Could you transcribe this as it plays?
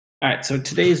All right, so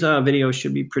today's video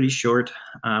should be pretty short.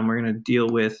 We're going to deal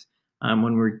with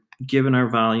when we're given our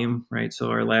volume, right? So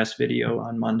our last video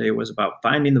on Monday was about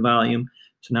finding the volume.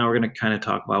 So now we're going to kind of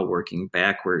talk about working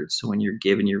backwards. So when you're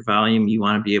given your volume, you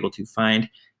want to be able to find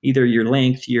either your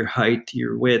length, your height,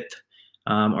 your width,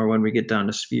 or when we get down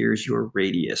to spheres, your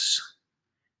radius.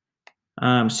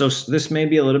 So this may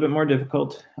be a little bit more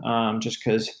difficult just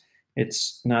because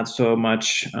it's not so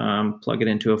much plug it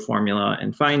into a formula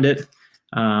and find it.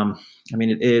 I mean,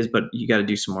 it is, but you got to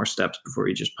do some more steps before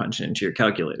you just punch it into your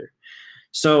calculator.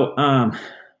 So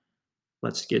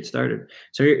let's get started.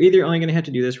 So you're either only going to have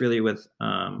to do this really with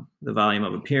the volume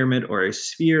of a pyramid or a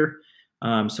sphere.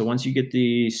 So once you get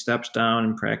the steps down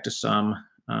and practice some,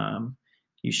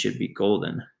 you should be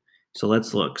golden. So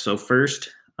let's look. So first,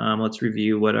 let's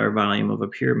review what our volume of a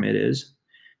pyramid is.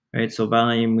 Right. So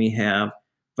volume, we have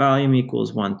volume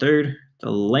equals 1/3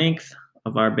 the length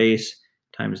of our base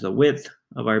times the width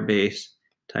of our base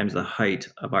times the height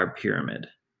of our pyramid.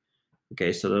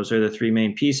 Okay, so those are the three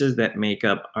main pieces that make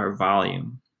up our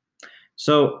volume.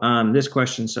 So this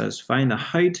question says, find the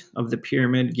height of the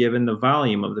pyramid given the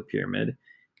volume of the pyramid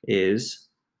is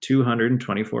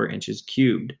 224 inches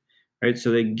cubed. Right, so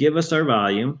they give us our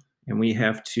volume and we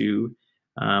have to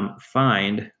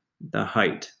find the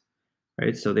height.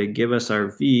 Right, so they give us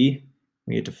our V,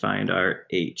 we have to find our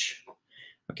H.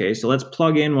 Okay, so let's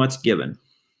plug in what's given.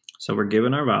 So we're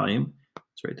given our volume.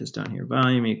 Let's write this down here.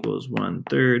 Volume equals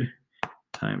 1/3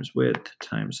 times width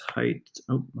times height.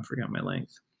 Oh, I forgot my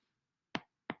length.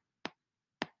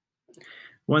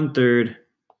 1/3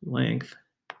 length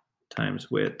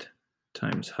times width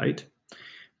times height.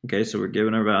 Okay, so we're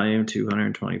given our volume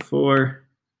 224.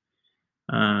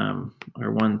 Our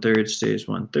 1/3 stays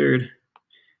 1/3.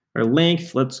 Our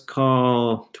length, let's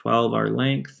call 12 our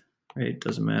length. Right,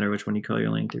 doesn't matter which one you call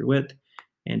your length or width.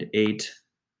 And 8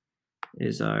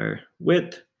 is our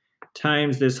width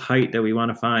times this height that we want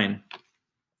to find.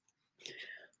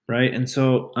 Right, and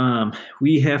so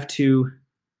we have to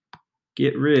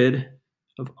get rid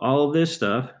of all of this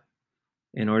stuff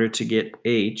in order to get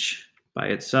H by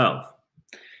itself.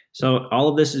 So all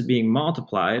of this is being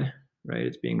multiplied, right?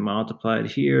 It's being multiplied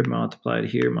here, multiplied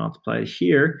here, multiplied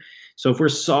here. So if we're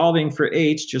solving for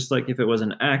H, just like if it was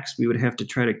an X, we would have to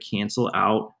try to cancel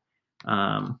out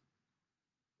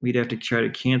we'd have to try to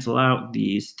cancel out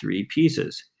these three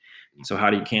pieces. So how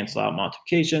do you cancel out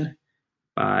multiplication?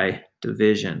 By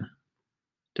division.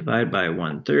 Divide by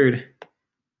 1/3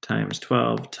 times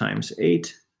 12 times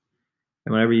 8.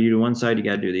 And whenever you do one side, you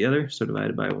got to do the other. So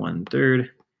divided by 1/3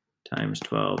 times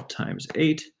 12 times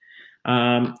 8.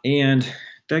 And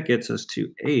that gets us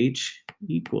to H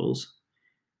equals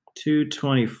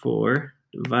 224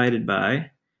 divided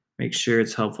by, make sure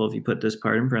it's helpful if you put this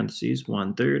part in parentheses,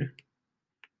 1/3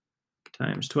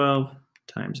 times 12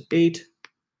 times 8.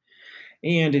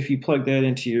 And if you plug that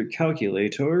into your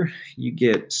calculator, you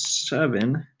get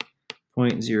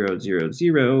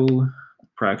 7.000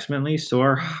 approximately. So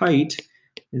our height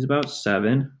is about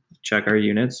 7. Check our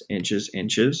units, inches,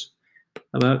 inches,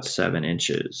 about 7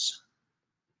 inches.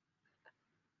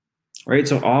 All right,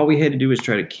 so all we had to do is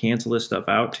try to cancel this stuff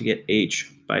out to get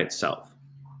H by itself.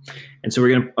 And so we're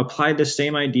going to apply the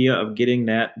same idea of getting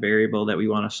that variable that we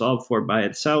want to solve for by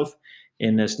itself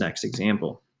in this next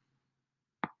example.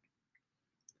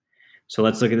 So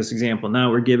let's look at this example.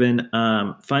 Now we're given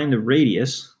find the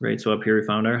radius, right? So up here we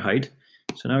found our height.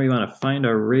 So now we want to find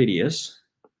our radius,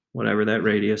 whatever that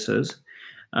radius is.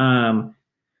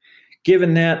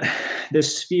 Given that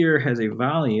this sphere has a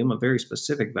volume, a very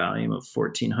specific volume of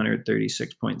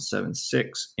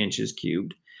 1,436.76 inches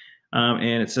cubed,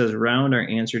 and it says round our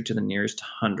answer to the nearest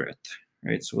hundredth,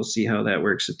 right? So we'll see how that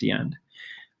works at the end.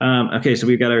 Okay, so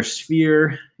we've got our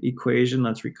sphere equation,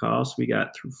 let's recall. So we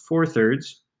got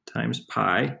 4/3 times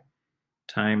pi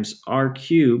times r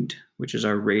cubed, which is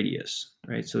our radius,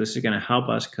 right? So this is going to help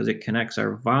us because it connects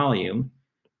our volume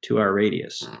to our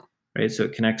radius, right? So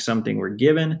it connects something we're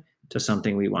given to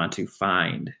something we want to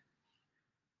find.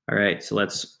 All right, so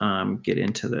let's get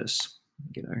into this.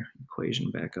 Get our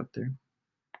equation back up there.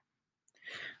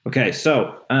 Okay,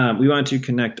 so we want to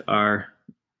connect our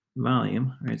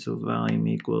volume, right? So volume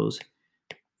equals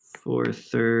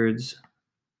 4/3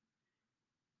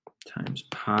 times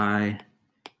pi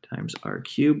times r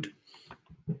cubed.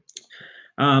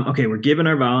 Okay, we're given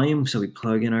our volume, so we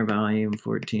plug in our volume,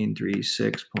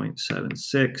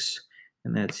 1436.76,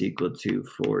 and that's equal to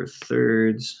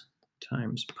 4/3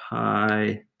 times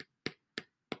pi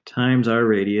times our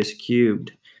radius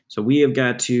cubed. So we have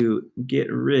got to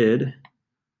get rid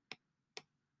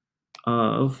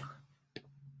of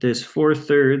this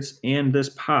 4/3 and this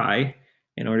pi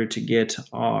in order to get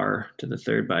r to the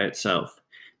third by itself.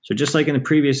 So just like in the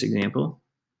previous example,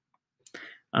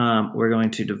 we're going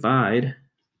to divide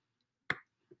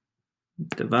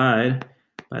by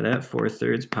that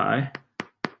 4/3 pi.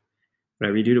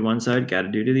 Whatever you do to one side, got to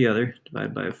do to the other.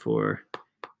 Divide by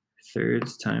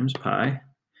 4/3 times pi.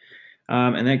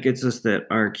 And that gets us that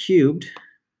r cubed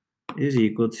is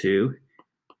equal to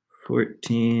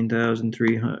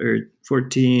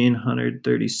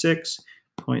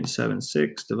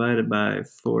 1436.76 divided by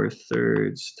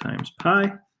 4/3 times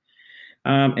pi.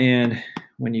 And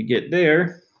when you get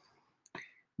there,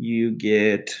 you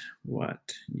get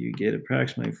what? You get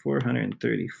approximately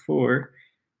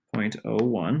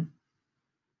 434.01.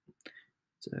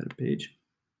 Is that a page?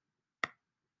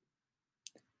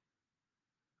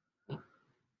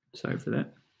 Sorry for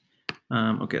that.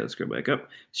 Okay, let's go back up.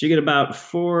 So you get about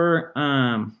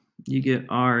you get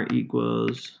r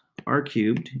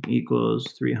cubed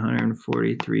equals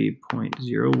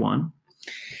 343.01.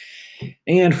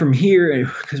 And from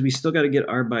here, because we still got to get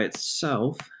r by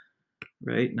itself,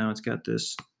 right? Now it's got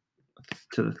this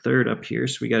to the third up here,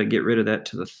 so we got to get rid of that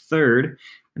to the third.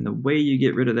 And the way you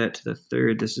get rid of that to the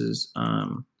third, this is, I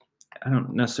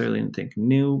don't necessarily think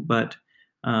new, but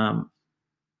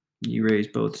you raise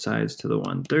both sides to the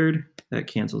 1/3. That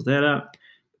cancels that out.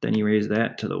 Then you raise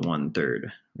that to the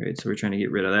 1/3, right? So we're trying to get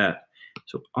rid of that.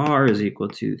 So r is equal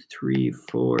to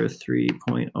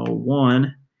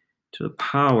 343.01 to the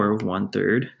power of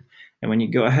 1/3. And when you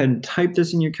go ahead and type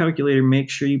this in your calculator, make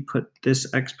sure you put this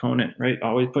exponent, right?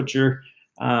 Always put your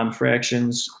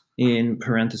fractions in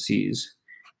parentheses.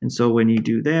 And so when you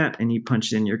do that and you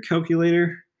punch it in your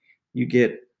calculator, you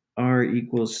get r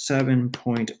equals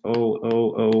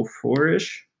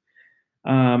 7.0004-ish.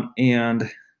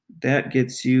 And that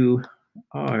gets you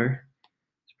r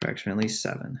approximately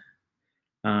 7.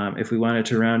 If we wanted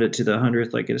to round it to the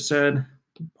 100th, like it said,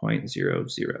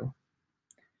 0.00.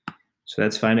 So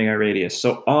that's finding our radius.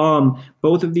 So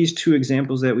both of these two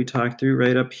examples that we talked through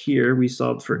right up here, we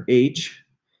solved for h,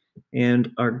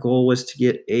 and our goal was to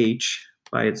get h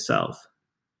by itself.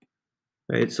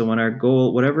 Right, so when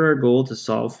whatever our goal to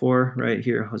solve for, right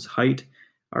here was height,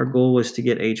 our goal was to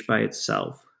get h by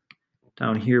itself.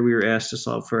 Down here we were asked to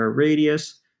solve for our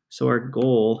radius, so our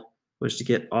goal was to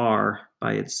get r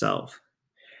by itself.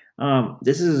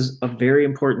 This is a very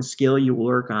important skill you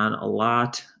work on a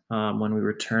lot when we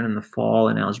return in the fall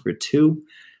in Algebra 2.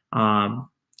 And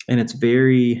it's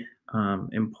very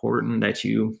important that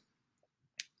you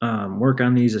work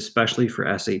on these, especially for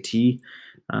SAT.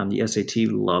 The SAT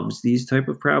loves these type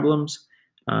of problems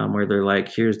where they're like,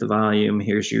 here's the volume,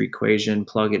 here's your equation,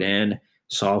 plug it in,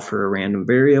 solve for a random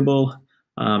variable.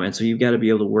 And so you've got to be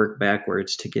able to work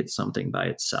backwards to get something by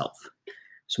itself.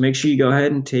 So make sure you go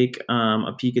ahead and take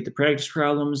a peek at the practice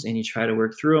problems and you try to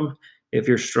work through them. If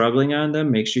you're struggling on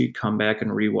them, make sure you come back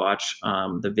and rewatch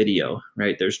the video,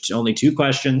 right? There's only 2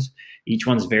 questions. Each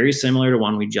one's very similar to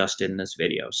one we just did in this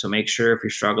video. So make sure if you're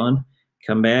struggling,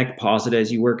 come back, pause it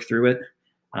as you work through it,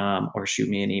 or shoot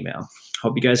me an email.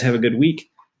 Hope you guys have a good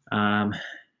week. And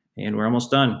we're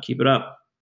almost done. Keep it up.